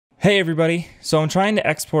Hey everybody, so I'm trying to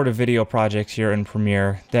export a video project here in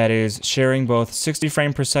Premiere that is sharing both 60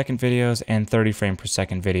 frame per second videos and 30 frame per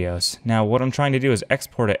second videos. Now what I'm trying to do is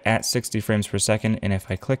export it at 60 frames per second, and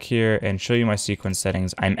if I click here and show you my sequence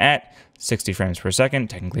settings, I'm at 60 frames per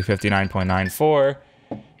second, technically 59.94,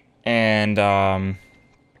 and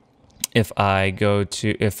if I go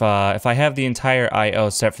to, if I have the entire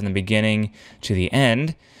I/O set from the beginning to the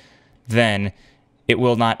end, then it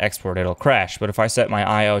will not export, it'll crash. But if I set my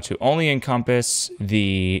I/O to only encompass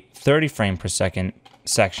the 30 frame per second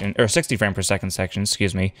section, or 60 frame per second section,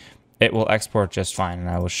 excuse me, it will export just fine, and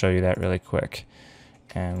I will show you that really quick.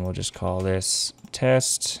 And we'll just call this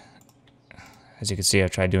test. As you can see,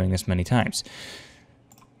 I've tried doing this many times.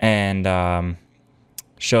 And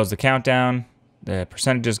shows the countdown, the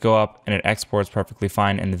percentages go up, and it exports perfectly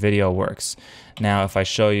fine, and the video works. Now if I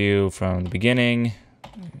show you from the beginning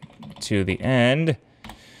to the end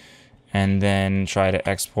and then try to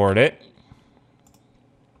export it,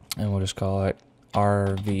 and we'll just call it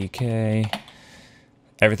RVK.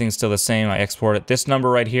 Everything's still the same. I export it. This number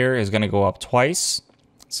right here is going to go up twice.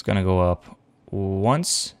 It's going to go up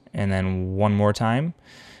once and then one more time,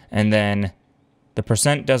 and then the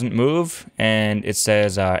percent doesn't move, and it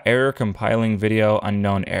says error compiling video,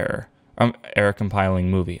 unknown error, error compiling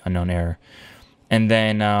movie, unknown error, and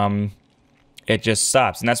then it just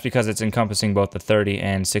stops, and that's because it's encompassing both the 30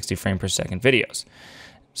 and 60 frame per second videos.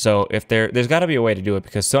 So if there's got to be a way to do it,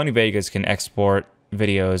 because Sony Vegas can export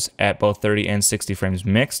videos at both 30 and 60 frames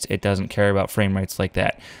mixed. It doesn't care about frame rates like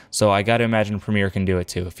that. So I got to imagine Premiere can do it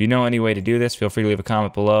too. If you know any way to do this, feel free to leave a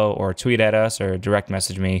comment below or tweet at us or direct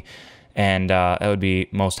message me, and that would be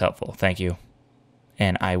most helpful. Thank you,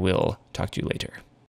 and I will talk to you later.